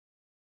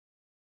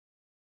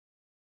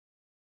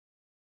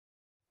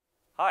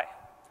Hi,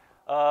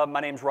 my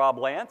name's Rob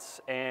Lantz,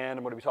 and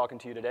I'm going to be talking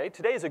to you today.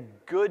 Today is a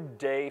good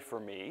day for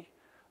me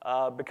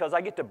because I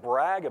get to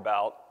brag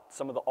about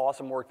some of the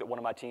awesome work that one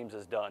of my teams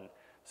has done.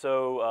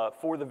 So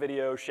for the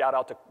video, shout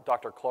out to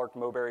Dr. Clark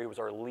Mowberry, who was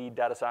our lead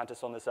data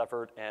scientist on this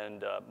effort,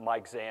 and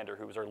Mike Zander,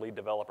 who was our lead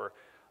developer,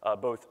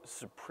 both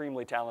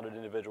supremely talented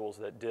individuals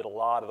that did a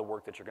lot of the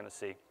work that you're going to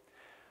see.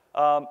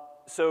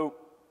 So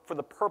for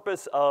the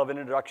purpose of an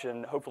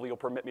introduction, hopefully you'll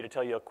permit me to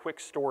tell you a quick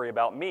story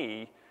about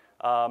me.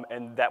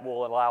 And that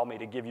will allow me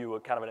to give you a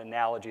kind of an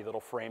analogy that'll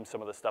frame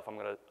some of the stuff I'm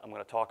going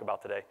to talk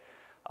about today.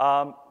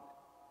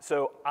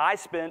 So I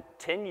spent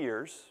 10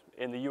 years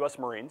in the US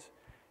Marines,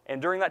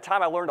 and during that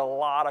time I learned a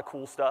lot of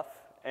cool stuff,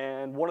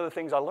 and one of the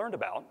things I learned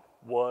about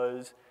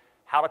was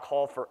how to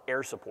call for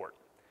air support.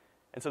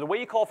 And so the way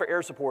you call for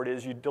air support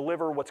is you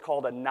deliver what's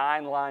called a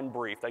 9-line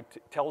brief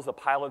that tells the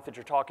pilot that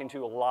you're talking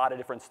to a lot of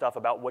different stuff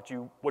about what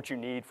you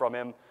need from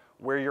him,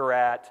 where you're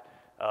at,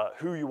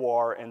 who you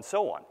are, and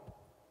so on.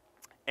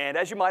 And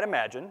as you might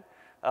imagine,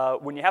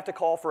 when you have to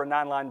call for a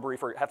 9-line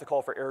brief or have to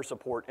call for air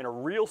support in a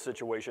real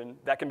situation,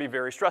 that can be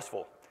very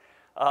stressful.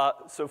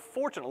 So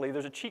fortunately,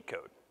 there's a cheat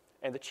code.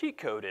 And the cheat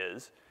code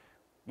is,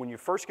 when you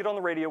first get on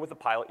the radio with the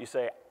pilot, you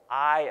say,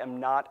 I am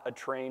not a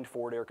trained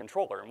forward air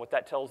controller. And what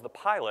that tells the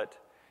pilot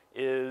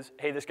is,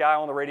 hey, this guy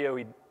on the radio,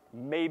 he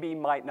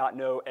might not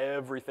know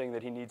everything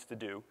that he needs to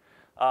do.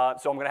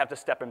 So I'm going to have to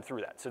step him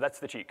through that. So that's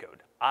the cheat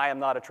code. I am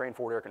not a trained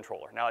forward air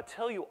controller. Now, I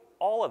tell you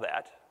all of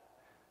that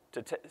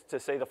to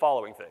say the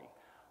following thing.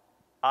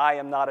 I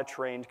am not a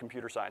trained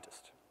computer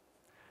scientist.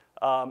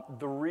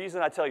 The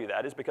reason I tell you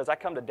that is because I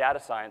come to data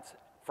science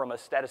from a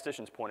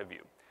statistician's point of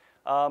view.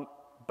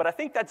 But I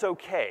think that's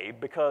okay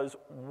because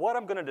what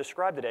I'm going to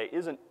describe today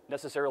isn't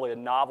necessarily a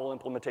novel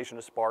implementation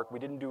of Spark. We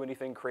didn't do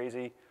anything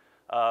crazy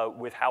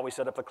with how we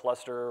set up the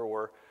cluster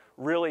or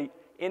really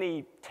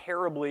any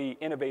terribly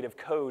innovative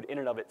code in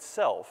and of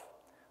itself.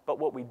 But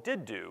what we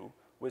did do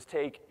was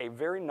take a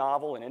very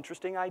novel and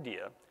interesting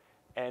idea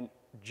and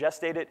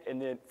gestate it,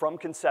 and then from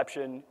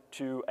conception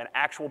to an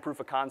actual proof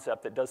of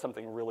concept that does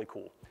something really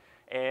cool.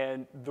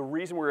 And the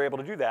reason we were able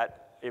to do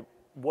that, it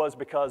was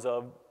because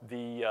of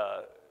the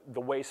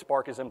way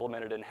Spark is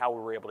implemented and how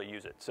we were able to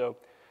use it. So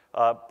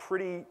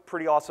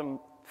pretty awesome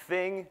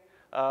thing,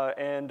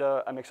 and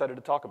I'm excited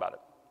to talk about it.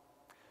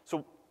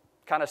 So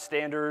kind of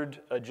standard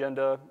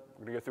agenda.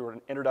 We're going to go through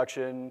an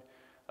introduction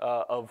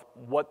of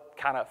what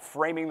kind of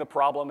framing the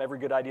problem. Every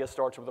good idea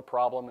starts with a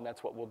problem, and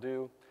that's what we'll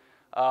do.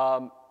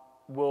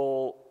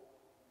 We'll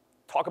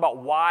talk about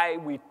why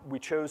we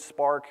chose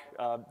Spark.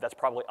 That's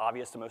probably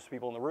obvious to most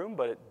people in the room,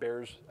 but it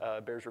bears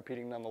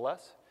repeating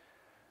nonetheless.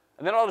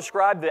 And then I'll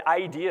describe the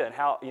idea and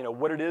how,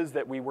 what it is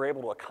that we were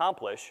able to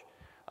accomplish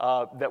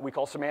that we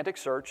call semantic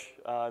search,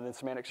 and then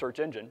semantic search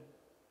engine.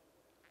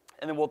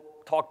 And then we'll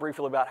talk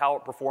briefly about how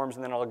it performs,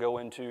 and then I'll go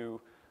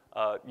into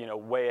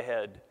way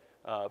ahead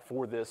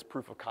for this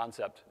proof of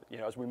concept,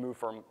 as we move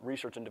from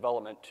research and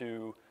development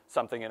to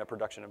something in a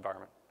production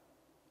environment.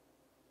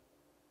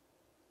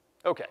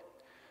 Okay,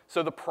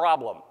 so the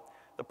problem.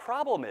 The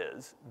problem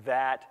is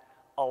that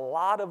a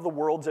lot of the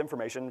world's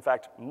information, in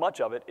fact, much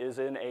of it, is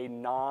in a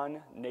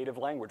non-native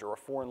language or a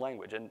foreign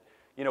language. And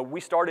we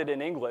started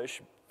in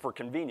English for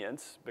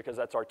convenience because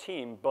that's our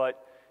team,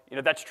 but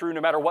that's true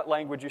no matter what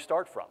language you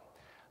start from.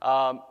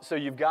 So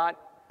you've got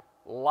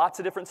lots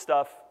of different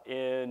stuff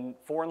in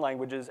foreign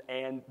languages,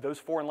 and those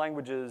foreign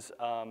languages,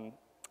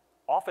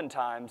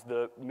 oftentimes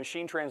the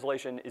machine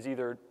translation is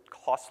either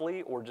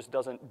costly or just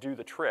doesn't do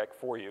the trick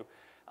for you.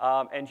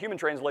 And human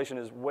translation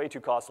is way too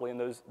costly, and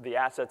the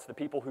assets, the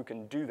people who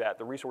can do that,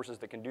 the resources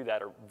that can do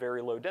that are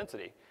very low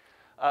density.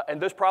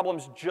 And those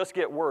problems just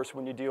get worse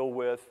when you deal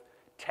with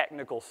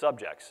technical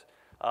subjects,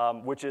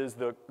 which is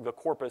the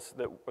corpus,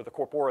 or the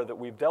corpora that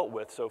we've dealt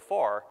with so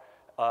far,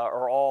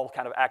 are all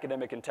kind of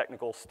academic and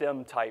technical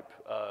STEM type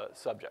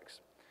subjects.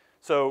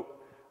 So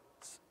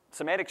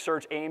semantic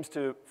search aims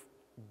to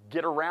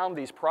get around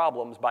these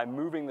problems by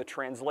moving the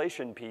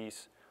translation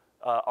piece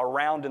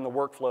around in the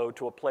workflow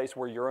to a place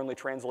where you're only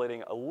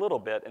translating a little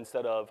bit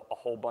instead of a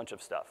whole bunch of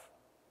stuff.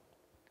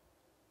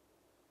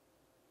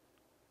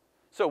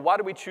 So why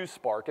do we choose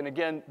Spark? And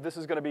again, this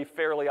is going to be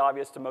fairly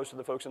obvious to most of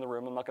the folks in the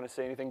room. I'm not going to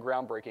say anything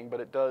groundbreaking, but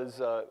it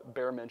does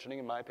bear mentioning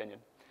in my opinion.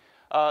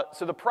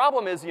 So the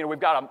problem is, we've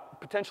got a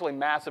potentially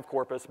massive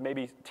corpus,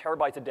 maybe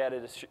terabytes of data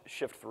to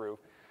shift through.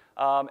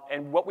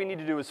 And what we need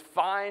to do is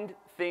find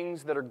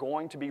things that are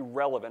going to be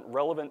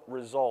relevant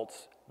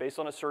results based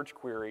on a search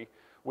query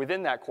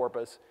within that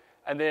corpus,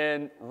 and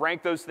then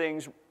rank those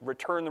things,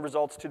 return the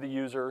results to the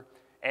user,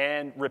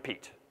 and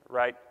repeat,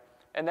 right?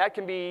 And that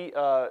can be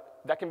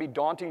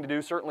daunting to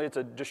do. Certainly, it's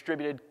a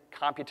distributed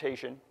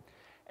computation.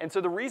 And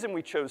so the reason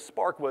we chose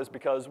Spark was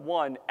because,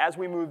 one, as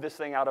we move this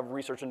thing out of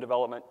research and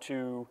development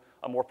to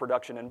a more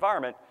production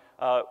environment,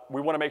 we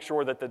want to make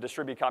sure that the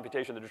distributed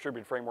computation, the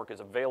distributed framework is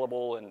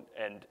available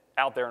and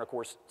out there. And of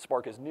course,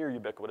 Spark is near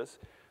ubiquitous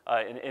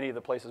in any of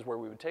the places where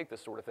we would take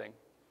this sort of thing.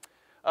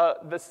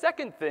 The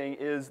second thing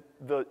is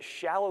the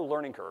shallow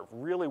learning curve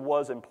really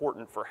was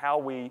important for how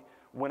we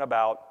went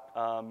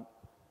about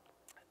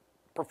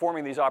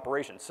performing these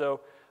operations.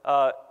 So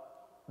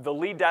the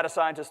lead data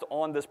scientist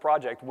on this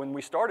project, when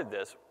we started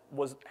this,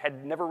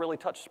 had never really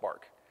touched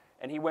Spark.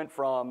 And he went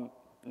from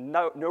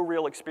no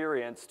real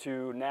experience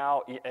to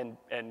now,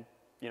 and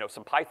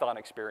some Python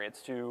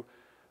experience to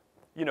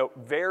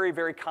very,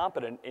 very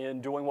competent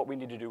in doing what we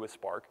need to do with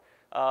Spark.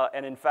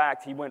 And in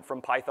fact, he went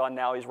from Python,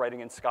 now he's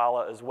writing in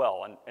Scala as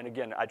well. And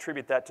again, I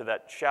attribute that to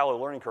that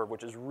shallow learning curve,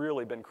 which has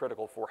really been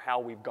critical for how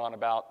we've gone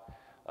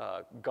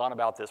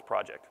about this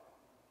project.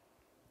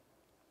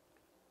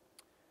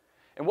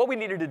 And what we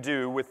needed to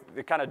do with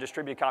the kind of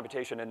distributed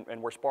computation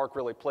and where Spark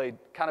really played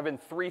kind of in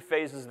 3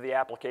 phases of the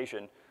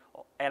application.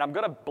 And I'm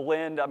going to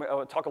blend, I'm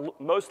going to talk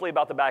mostly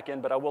about the back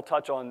end, but I will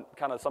touch on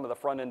kind of some of the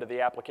front end of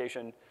the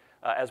application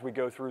as we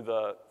go through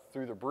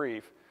the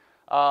brief.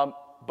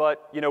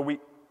 But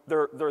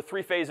there are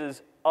 3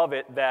 phases of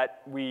it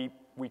that we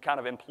kind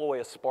of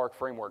employ a Spark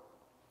framework.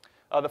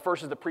 The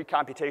first is the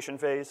pre-computation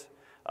phase.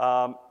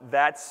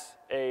 It's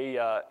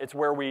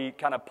where we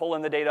kind of pull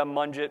in the data,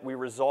 munge it, we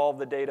resolve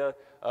the data.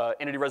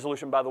 Entity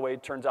resolution, by the way,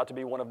 turns out to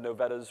be one of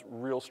Novetta's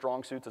real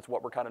strong suits. It's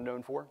what we're kind of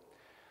known for.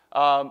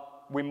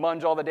 We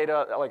munge all the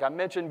data, like I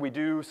mentioned. We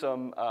do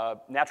some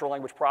natural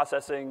language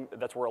processing.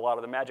 That's where a lot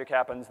of the magic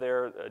happens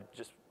there,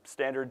 just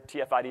standard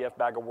TF-IDF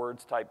bag of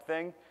words type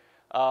thing.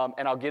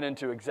 And I'll get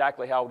into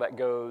exactly how that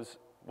goes.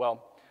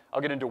 Well,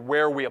 I'll get into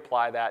where we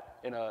apply that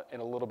in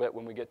a little bit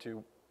when we get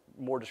to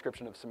more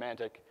description of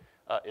semantic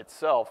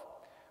itself.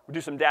 We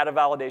do some data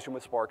validation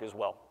with Spark as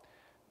well.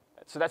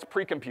 So that's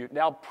pre-compute.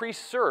 Now,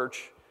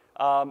 pre-search,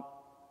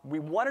 we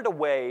wanted a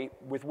way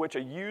with which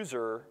a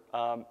user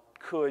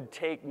could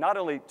take not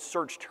only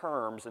search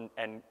terms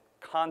and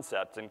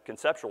concepts and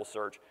conceptual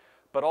search,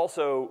 but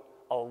also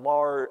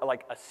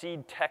like a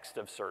seed text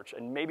of search.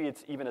 And maybe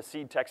it's even a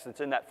seed text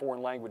that's in that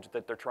foreign language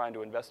that they're trying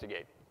to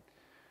investigate.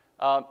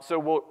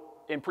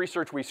 In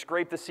pre-search, we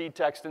scrape the seed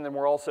text, and then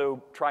we're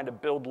also trying to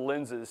build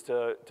lenses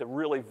to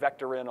really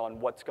vector in on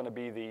what's going to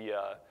be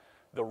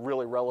the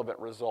really relevant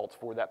results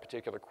for that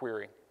particular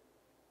query.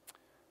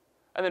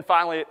 And then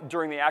finally,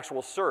 during the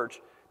actual search,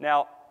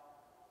 now,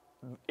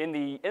 in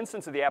the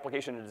instance of the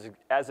application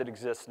as it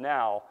exists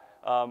now,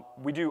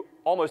 we do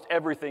almost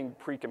everything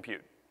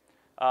pre-compute.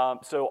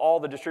 So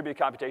all the distributed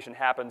computation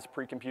happens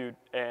pre-compute,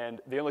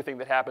 and the only thing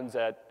that happens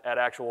at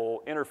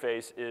actual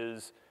interface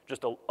is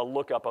just a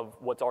lookup of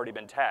what's already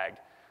been tagged.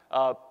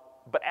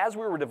 But as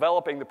we were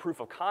developing the proof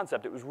of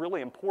concept, it was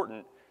really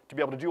important to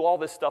be able to do all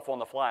this stuff on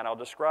the fly, and I'll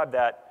describe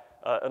that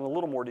in a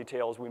little more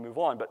detail as we move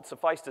on. But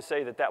suffice to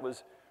say that that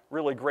was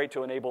really great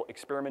to enable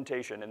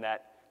experimentation and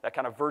that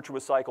kind of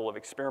virtuous cycle of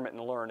experiment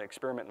and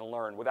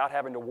learn, without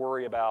having to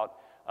worry about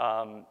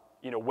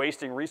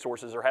wasting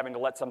resources or having to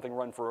let something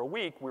run for a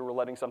week. We were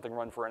letting something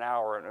run for an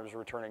hour, and it was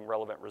returning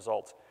relevant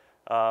results.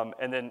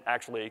 And then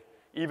actually,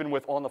 even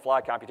with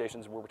on-the-fly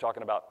computations, we were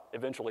talking about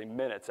eventually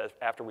minutes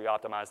after we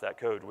optimized that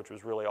code, which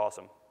was really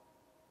awesome.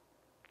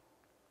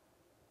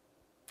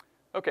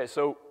 Okay,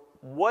 so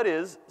what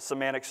is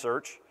semantic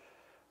search?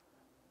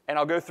 And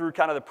I'll go through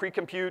kind of the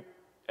pre-compute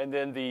and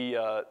then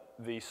the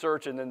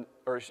search and then,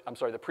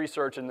 the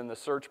pre-search and then the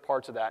search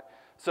parts of that.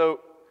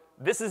 So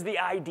this is the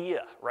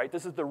idea, right?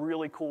 This is the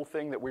really cool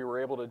thing that we were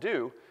able to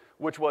do,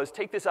 which was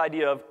take this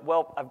idea of,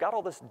 well, I've got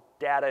all this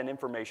data and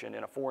information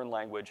in a foreign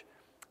language.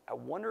 I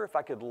wonder if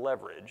I could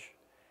leverage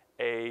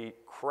a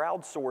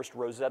crowdsourced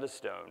Rosetta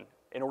Stone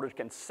in order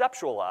to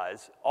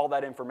conceptualize all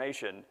that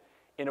information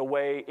in a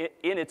way,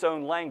 in its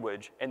own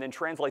language, and then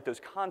translate those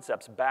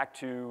concepts back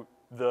to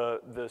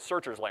the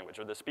searcher's language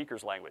or the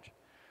speaker's language.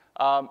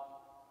 And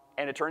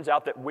it turns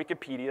out that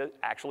Wikipedia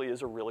actually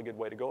is a really good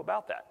way to go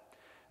about that.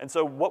 And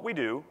so what we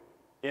do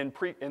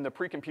in the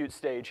pre-compute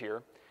stage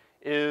here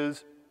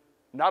is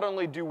not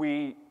only do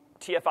we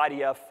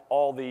TF-IDF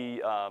all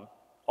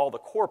the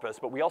corpus,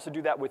 but we also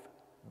do that with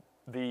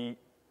the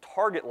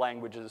target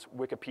languages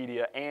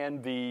Wikipedia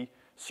and the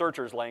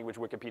searcher's language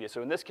Wikipedia.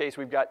 So in this case,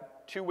 we've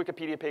got 2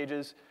 Wikipedia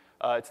pages.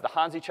 It's the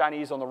Hanzi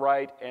Chinese on the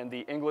right and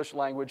the English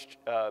language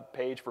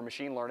page for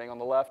machine learning on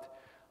the left.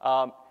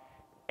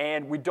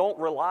 And we don't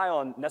rely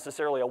on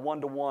necessarily a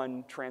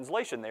one-to-one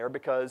translation there,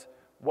 because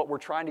what we're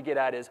trying to get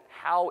at is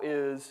how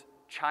is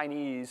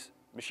Chinese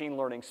machine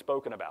learning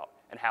spoken about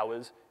and how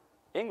is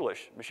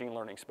English machine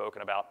learning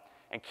spoken about,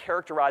 and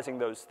characterizing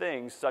those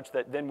things such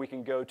that then we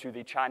can go to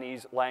the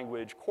Chinese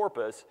language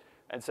corpus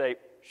and say,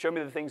 show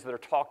me the things that are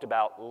talked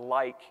about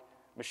like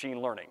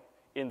machine learning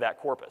in that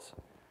corpus.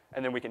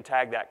 And then we can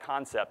tag that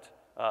concept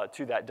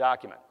to that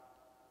document.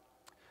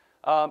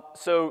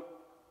 So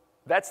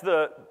that's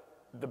the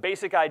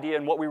basic idea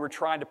and what we were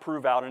trying to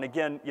prove out. And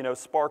again,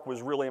 Spark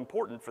was really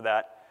important for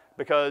that,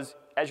 because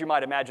as you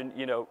might imagine,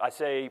 I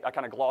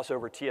kind of gloss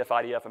over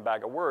TF-IDF and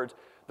bag of words.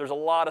 There's a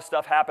lot of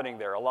stuff happening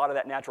there. A lot of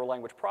that natural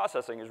language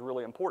processing is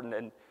really important,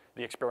 and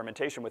the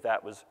experimentation with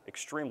that was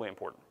extremely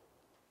important.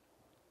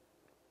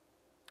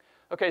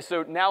 Okay,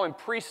 so now in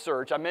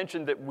pre-search, I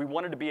mentioned that we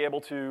wanted to be able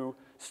to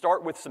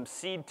start with some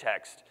seed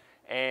text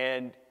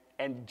and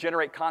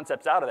generate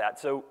concepts out of that.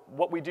 So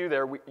what we do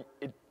there,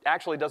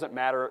 actually doesn't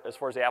matter as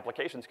far as the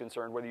application is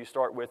concerned, whether you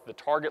start with the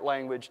target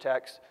language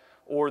text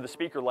or the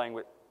speaker's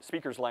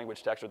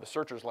language text or the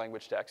searcher's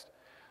language text.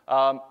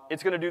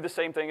 It's going to do the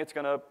same thing. It's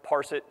going to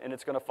parse it, and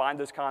it's going to find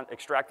those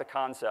extract the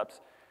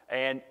concepts,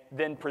 and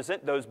then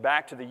present those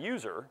back to the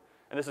user.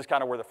 And this is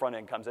kind of where the front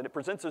end comes in. It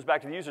presents those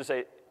back to the user,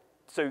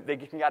 so they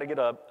got to get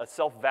a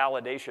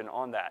self-validation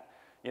on that.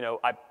 You know,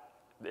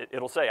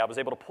 it'll say, I was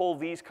able to pull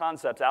these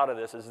concepts out of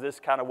this. Is this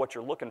kind of what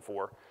you're looking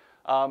for?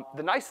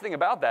 The nice thing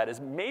about that is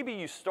maybe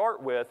you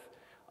start with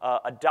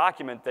a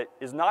document that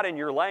is not in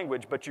your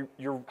language, but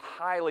you're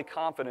highly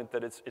confident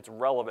that it's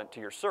relevant to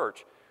your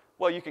search.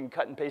 Well, you can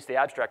cut and paste the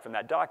abstract from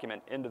that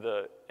document into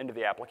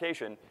the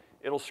application.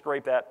 It'll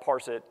scrape that,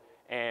 parse it,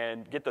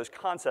 and get those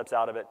concepts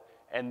out of it,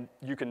 and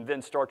you can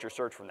then start your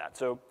search from that.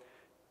 So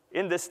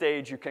in this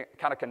stage, you can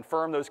kind of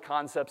confirm those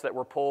concepts that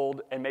were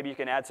pulled, and maybe you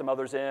can add some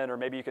others in, or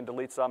maybe you can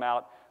delete some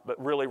out,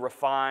 but really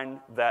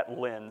refine that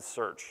lens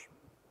search.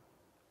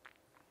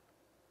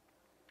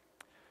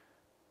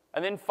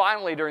 And then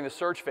finally, during the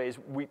search phase,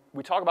 we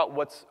talk about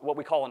what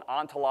we call an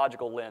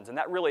ontological lens, and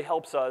that really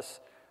helps us,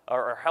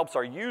 or helps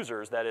our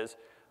users, that is,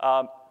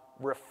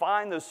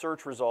 refine those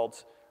search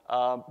results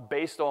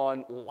based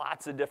on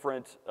lots of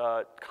different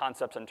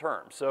concepts and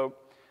terms. So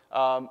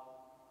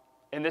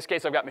in this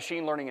case, I've got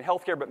machine learning and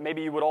healthcare, but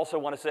maybe you would also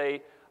want to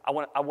say, I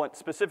want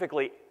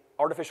specifically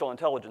artificial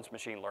intelligence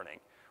machine learning,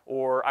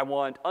 or I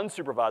want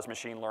unsupervised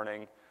machine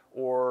learning,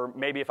 or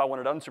maybe if I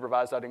wanted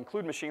unsupervised, I'd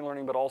include machine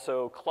learning, but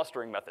also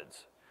clustering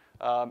methods.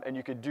 And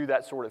you could do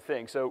that sort of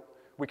thing. So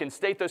we can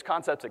state those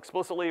concepts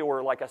explicitly,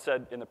 or like I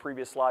said in the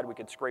previous slide, we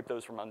could scrape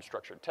those from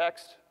unstructured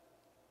text.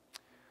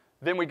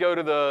 Then we go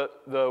to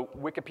the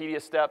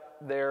Wikipedia step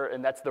there,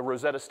 and that's the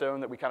Rosetta Stone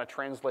that we kind of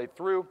translate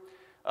through.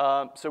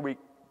 So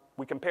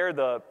we compare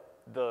the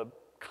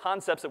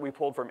concepts that we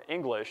pulled from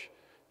English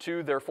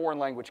to their foreign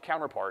language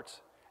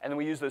counterparts, and then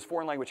we use those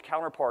foreign language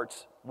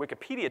counterparts'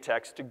 Wikipedia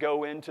text to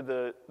go into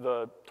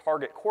the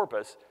target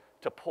corpus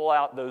to pull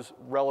out those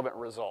relevant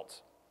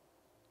results.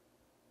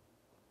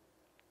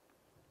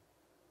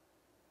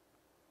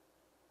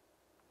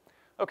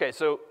 Okay,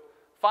 so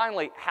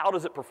finally, how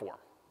does it perform?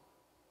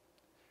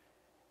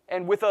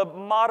 And with a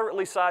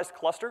moderately sized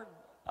cluster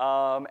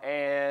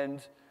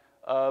and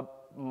a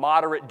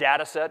moderate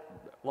data set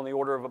on the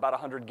order of about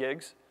 100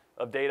 gigs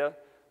of data,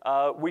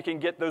 we can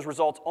get those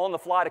results on the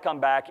fly to come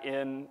back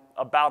in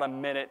about a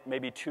minute,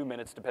 maybe 2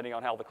 minutes, depending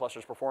on how the cluster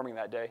is performing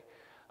that day.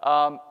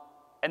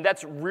 And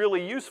that's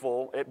really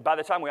useful. By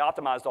the time we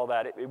optimized all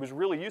that, it was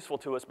really useful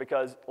to us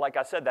because, like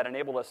I said, that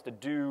enabled us to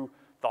do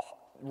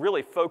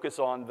really focus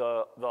on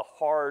the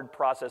hard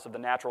process of the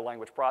natural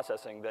language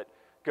processing that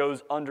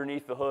goes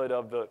underneath the hood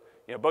of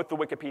both the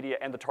Wikipedia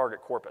and the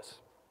target corpus.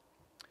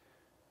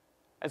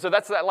 And so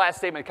that's that last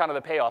statement, kind of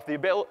the payoff.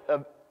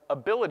 The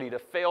ability to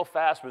fail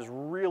fast was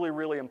really,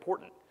 really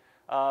important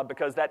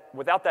because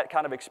without that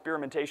kind of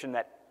experimentation,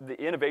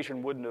 the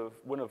innovation would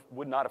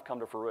not have come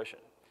to fruition.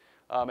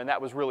 And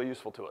that was really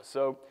useful to us.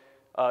 So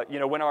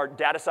when our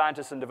data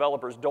scientists and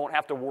developers don't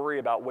have to worry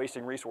about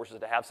wasting resources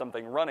to have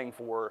something running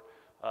for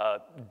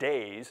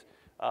days,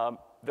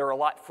 they're a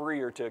lot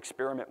freer to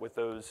experiment with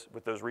those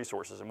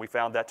resources, and we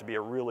found that to be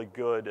a really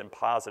good and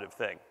positive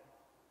thing.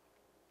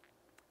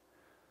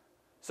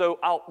 So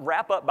I'll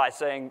wrap up by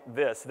saying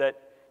this, that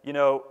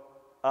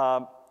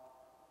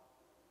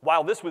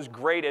while this was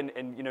great,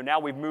 and now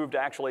we've moved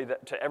actually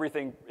to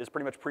everything is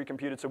pretty much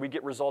pre-computed, so we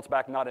get results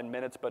back not in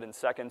minutes but in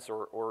seconds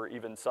or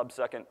even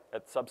sub-second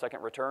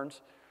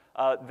returns.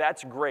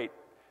 That's great.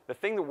 The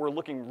thing that we're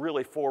looking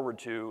really forward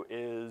to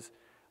is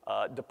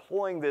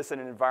deploying this in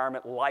an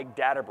environment like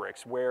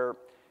Databricks, where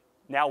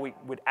now we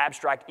would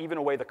abstract even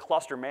away the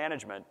cluster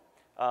management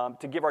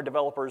to give our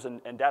developers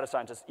and data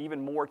scientists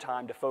even more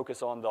time to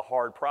focus on the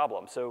hard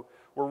problem. So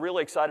we're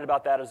really excited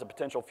about that as a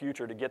potential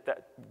future to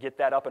get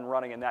that up and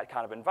running in that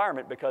kind of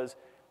environment, because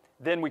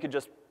then we could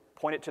just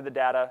point it to the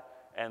data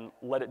and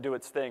let it do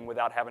its thing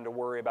without having to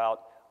worry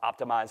about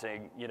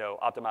optimizing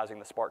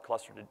the Spark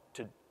cluster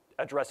to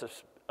address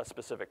a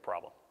specific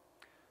problem.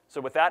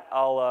 So with that,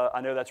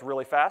 I know that's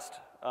really fast,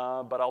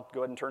 but I'll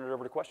go ahead and turn it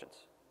over to questions.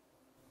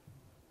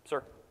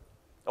 Sir?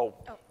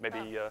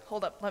 Maybe.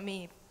 Hold up, let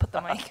me put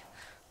the mic.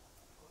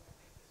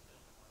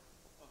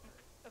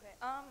 Okay,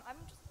 I'm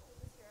just going to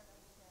put this here and then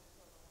you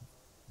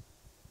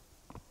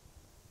can.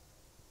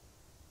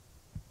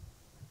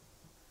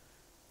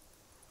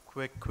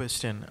 Quick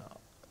question.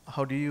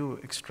 How do you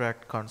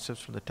extract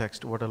concepts from the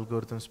text? What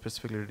algorithm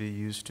specifically do you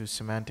use to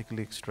semantically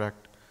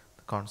extract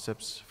the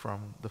concepts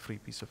from the free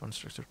piece of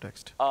unstructured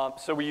text?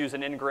 So we use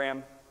an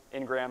n-gram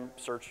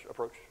search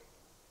approach,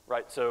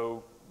 right?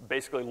 So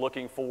basically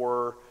looking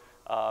for,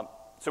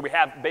 so we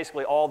have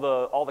basically all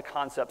the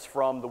concepts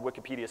from the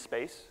Wikipedia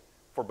space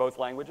for both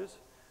languages.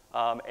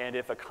 And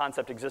if a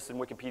concept exists in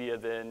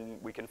Wikipedia, then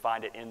we can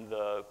find it in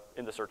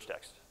the search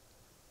text.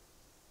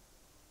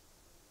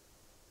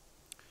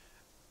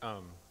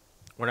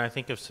 When I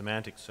think of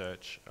semantic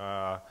search,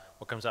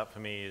 what comes up for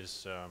me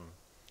is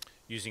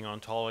using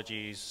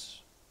ontologies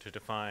to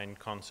define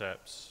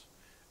concepts,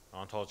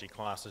 Ontology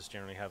classes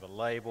generally have a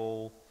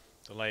label.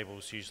 The label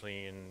is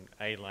usually in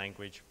a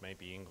language,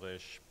 maybe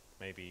English,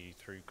 maybe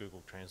through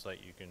Google Translate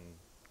you can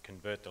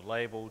convert the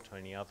label to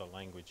any other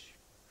language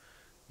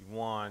you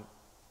want,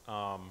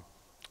 and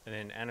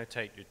then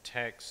annotate your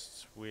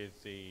texts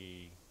with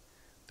the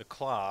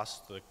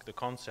class, the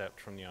concept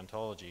from the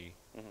ontology,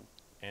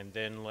 and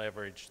then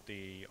leverage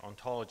the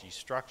ontology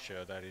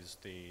structure, that is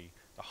the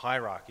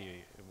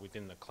hierarchy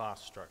within the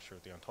class structure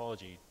of the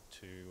ontology,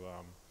 to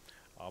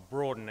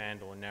broaden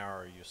and or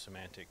narrow your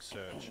semantic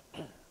search,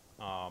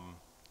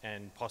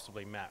 and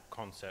possibly map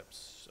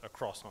concepts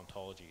across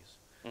ontologies.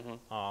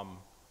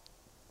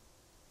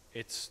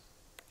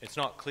 It's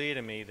not clear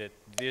to me that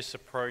this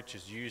approach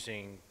is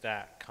using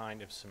that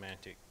kind of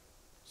semantic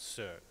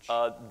search.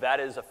 That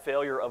is a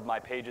failure of my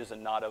pages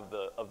and not of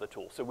the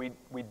tool. So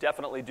we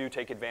definitely do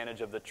take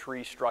advantage of the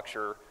tree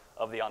structure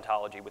of the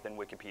ontology within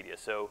Wikipedia.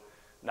 So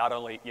not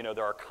only,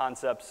 there are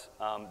concepts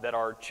that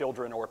are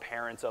children or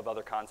parents of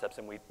other concepts,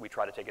 and we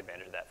try to take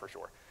advantage of that for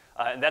sure.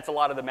 And that's a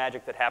lot of the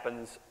magic that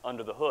happens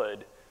under the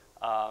hood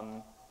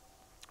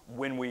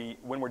when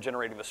we're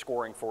generating the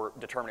scoring for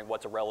determining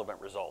what's a relevant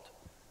result.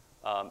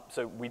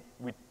 So we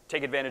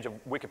take advantage of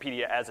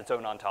Wikipedia as its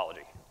own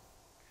ontology.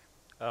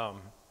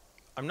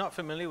 I'm not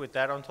familiar with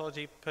that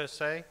ontology per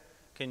se.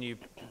 Can you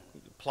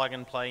plug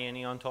and play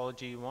any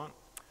ontology you want?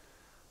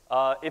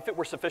 If it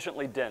were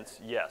sufficiently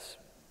dense, yes.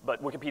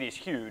 But Wikipedia is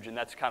huge, and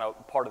that's kind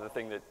of part of the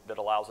thing that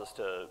allows us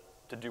to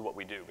do what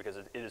we do, because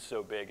it is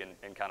so big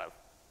and kind of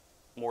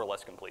more or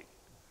less complete.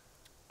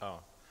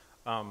 Oh.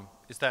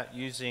 Is that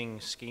using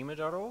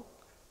schema.org?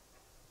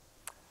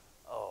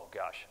 Oh,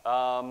 gosh.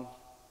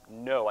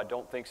 No, I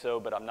don't think so,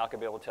 but I'm not going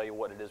to be able to tell you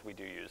what it is we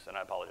do use, and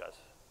I apologize.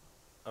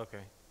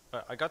 Okay.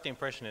 I got the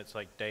impression it's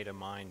like data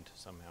mined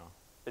somehow.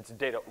 It's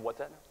data, what's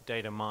that?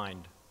 Data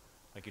mined.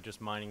 Like you're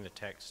just mining the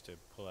text to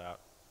pull out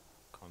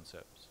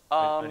concepts.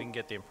 I didn't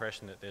get the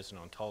impression that there's an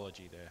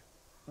ontology there.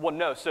 Well,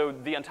 no. So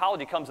the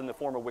ontology comes in the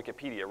form of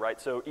Wikipedia, right?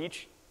 So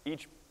each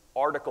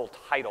article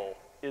title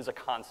is a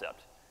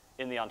concept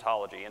in the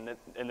ontology, and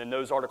then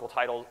those article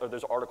titles or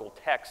those article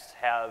texts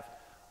have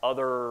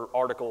other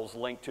articles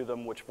linked to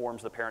them, which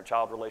forms the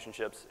parent-child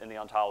relationships in the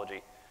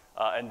ontology,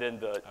 and then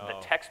the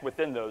text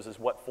within those is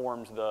what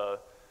forms the.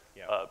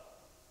 Yeah.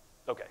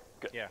 Okay.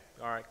 Good. Yeah.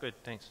 All right. Good.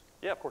 Thanks.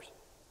 Yeah. Of course.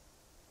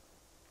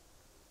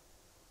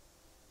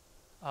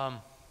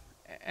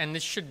 And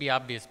this should be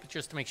obvious, but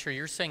just to make sure,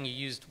 you're saying you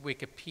used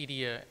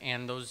Wikipedia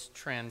and those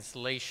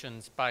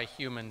translations by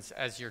humans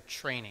as your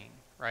training,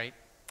 right?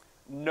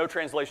 No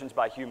translations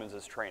by humans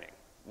as training.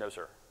 No,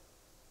 sir.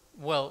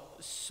 Well,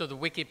 so the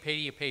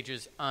Wikipedia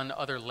pages on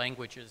other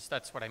languages,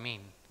 that's what I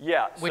mean.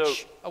 Yeah.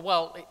 Which,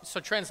 so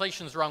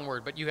translation is the wrong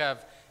word, but you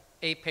have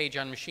a page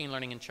on machine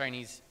learning in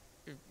Chinese,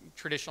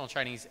 traditional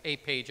Chinese, a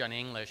page on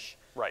English.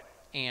 Right.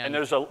 And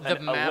there's the a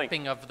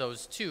mapping link. of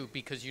those two,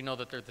 because you know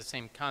that they're the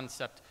same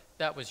concept,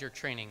 that was your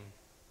training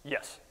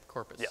Yes.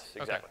 corpus. Yes,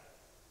 exactly. Okay.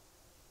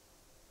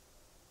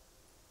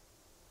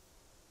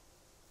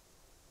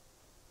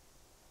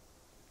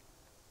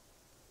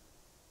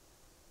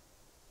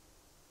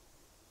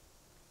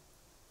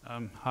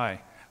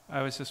 Hi.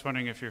 I was just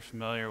wondering if you're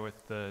familiar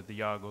with the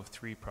Yago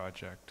 3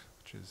 project,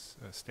 which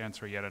stands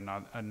for yet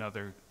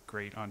another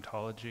great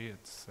ontology.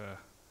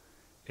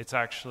 It's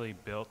actually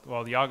built,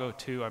 well, Yago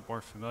 2 I'm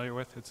more familiar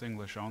with, it's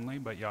English only,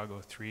 but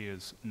Yago 3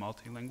 is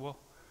multilingual.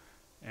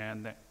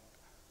 And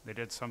they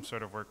did some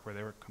sort of work where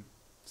they were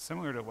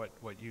similar to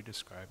what you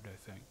described, I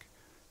think.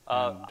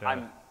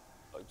 I'm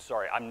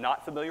sorry, I'm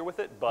not familiar with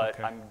it, but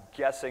okay. I'm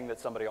guessing that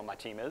somebody on my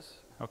team is.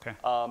 Okay.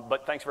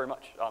 But thanks very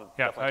much.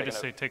 Yeah, I just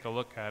say take a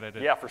look at it.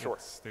 Yeah, for sure.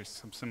 There's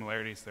some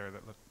similarities there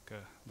that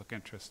look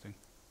interesting.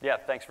 Yeah,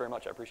 thanks very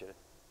much. I appreciate it.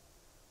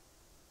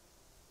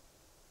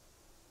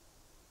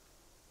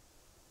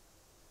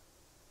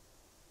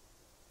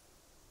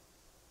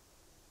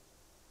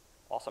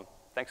 Awesome.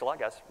 Thanks a lot,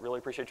 guys. Really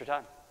appreciate your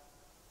time.